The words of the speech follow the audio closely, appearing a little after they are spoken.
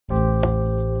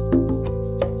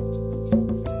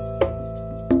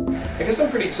I'm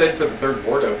pretty excited for the third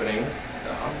ward opening.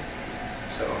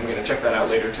 So I'm going to check that out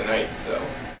later tonight. So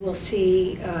we'll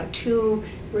see two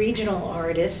regional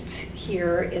artists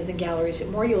here in the galleries at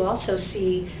Moore. You'll also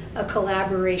see a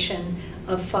collaboration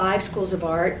of 5 schools of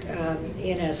art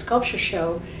in a sculpture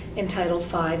show entitled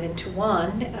 5 into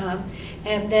 1.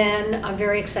 And then I'm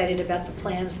very excited about the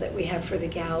plans that we have for the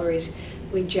galleries.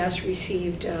 We just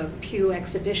received a Pew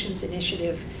Exhibitions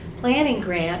Initiative planning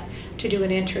grant to do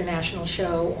an international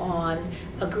show on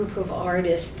a group of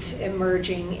artists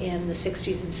emerging in the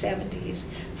 60s and 70s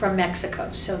from Mexico.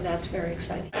 So that's very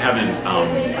exciting.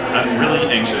 I'm really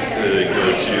anxious to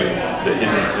go to the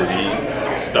Hidden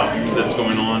City stuff that's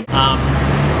going on.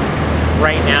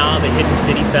 Right now, the Hidden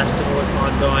City Festival is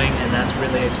ongoing, and that's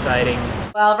really exciting.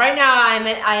 Well, right now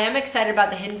I am excited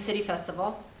about the Hidden City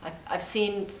Festival. I've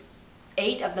seen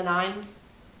 8 of the 9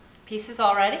 pieces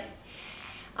already.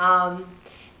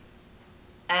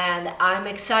 And I'm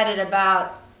excited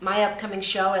about my upcoming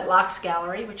show at Locke's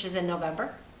Gallery, which is in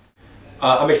November.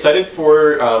 I'm excited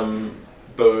for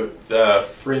both the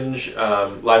Fringe,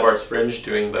 Live Arts Fringe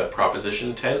doing the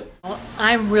Proposition Tent.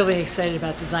 I'm really excited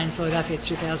about Design Philadelphia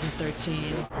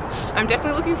 2013. I'm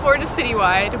definitely looking forward to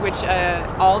Citywide, which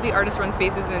all the artist-run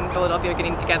spaces in Philadelphia are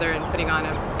getting together and putting on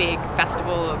a big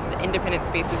festival of independent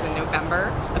spaces in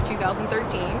November of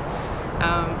 2013.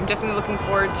 I'm definitely looking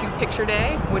forward to Picture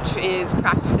Day, which is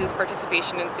Practice's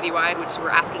participation in Citywide, which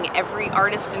we're asking every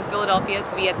artist in Philadelphia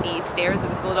to be at the stairs of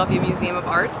the Philadelphia Museum of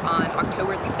Art on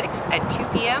October the 6th at 2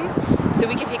 p.m. so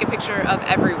we can take a picture of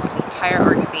everyone, the entire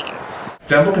art scene.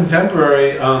 Temple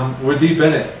Contemporary, we're deep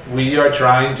in it. We are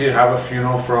trying to have a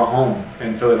funeral for a home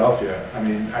in Philadelphia. I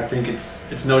mean, I think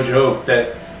it's no joke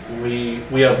that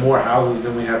we have more houses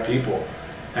than we have people.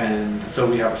 And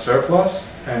so we have a surplus,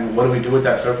 and what do we do with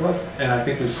that surplus? And I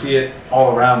think we see it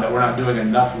all around that we're not doing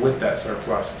enough with that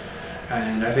surplus.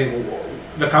 And I think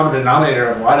the common denominator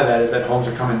of a lot of that is that homes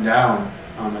are coming down.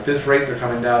 At this rate, they're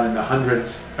coming down in the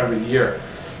hundreds every year.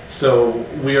 So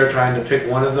we are trying to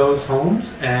pick one of those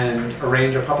homes and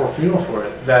arrange a proper funeral for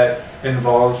it that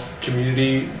involves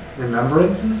community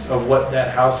remembrances of what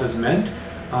that house has meant,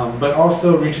 but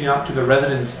also reaching out to the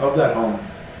residents of that home.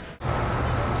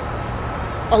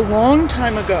 A long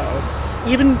time ago,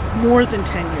 even more than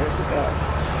 10 years ago,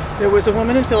 there was a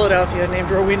woman in Philadelphia named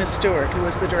Rowena Stewart who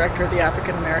was the director of the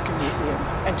African American Museum,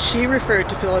 and she referred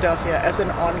to Philadelphia as an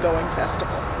ongoing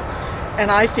festival.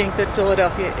 And I think that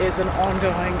Philadelphia is an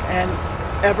ongoing and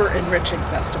ever-enriching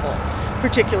festival,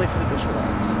 particularly for the visual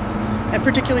arts, and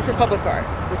particularly for public art,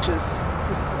 which is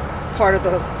part of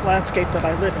the landscape that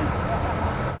I live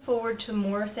in. Forward to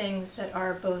more things that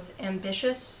are both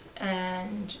ambitious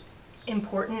and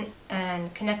important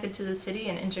and connected to the city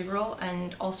and integral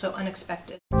and also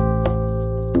unexpected.